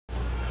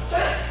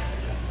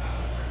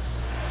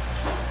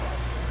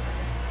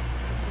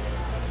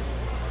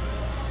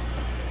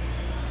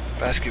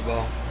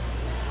Basketball,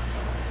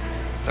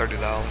 $30.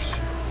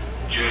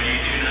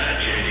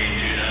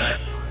 JJIT.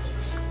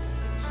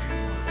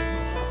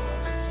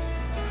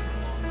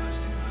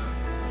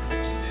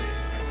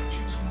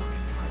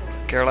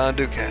 Carolina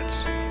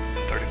Ducats,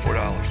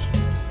 $34.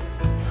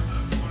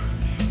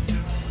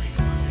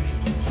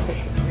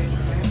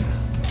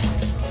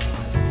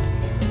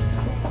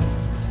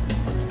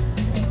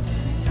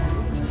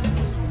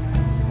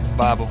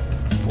 Bible,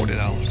 $40.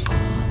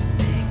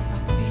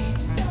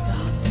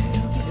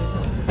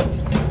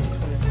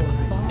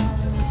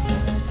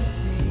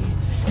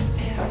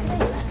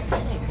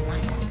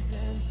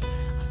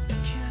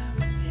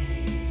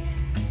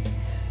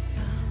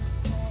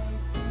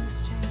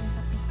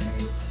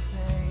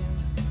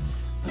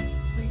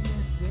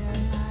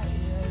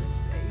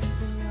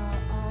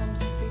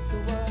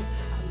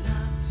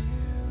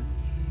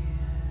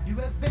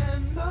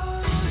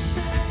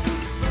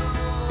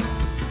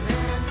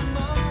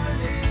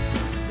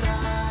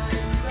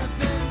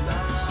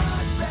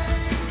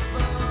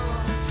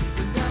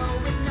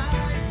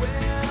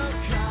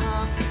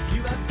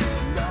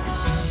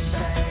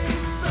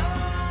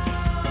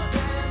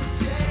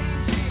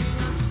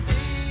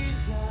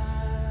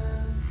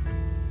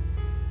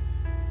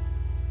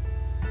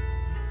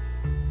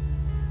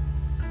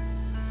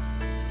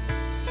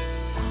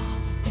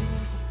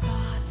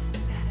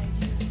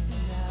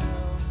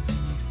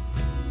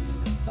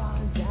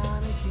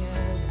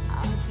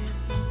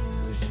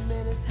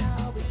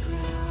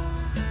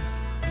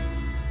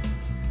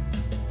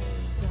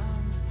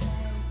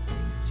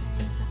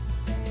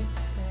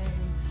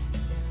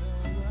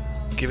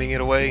 Giving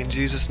it away in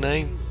Jesus'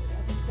 name,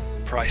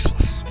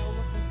 priceless.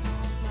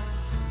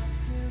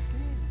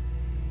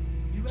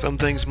 Some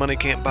things money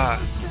can't buy.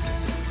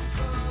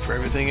 For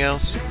everything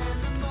else,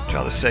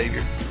 try the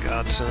Savior,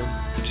 God's Son,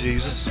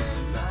 Jesus.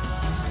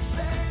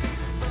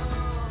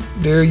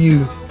 Dear you,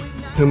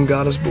 whom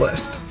God has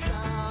blessed,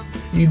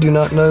 you do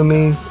not know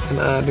me, and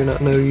I do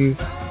not know you.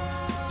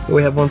 But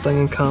we have one thing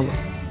in common.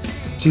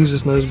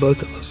 Jesus knows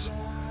both of us.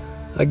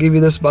 I give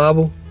you this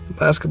Bible,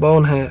 basketball,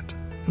 and hat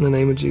in the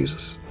name of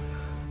Jesus.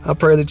 I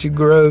pray that you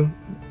grow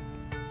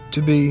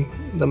to be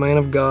the man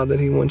of God that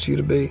He wants you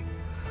to be.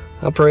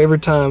 I pray every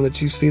time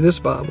that you see this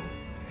Bible,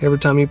 every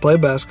time you play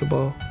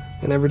basketball,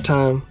 and every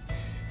time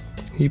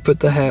you put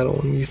the hat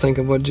on, you think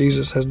of what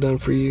Jesus has done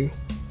for you.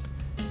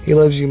 He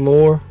loves you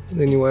more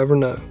than you'll ever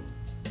know.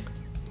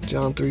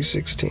 John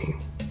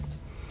 3:16.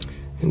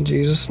 In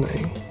Jesus'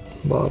 name,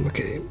 Bob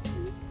McCabe.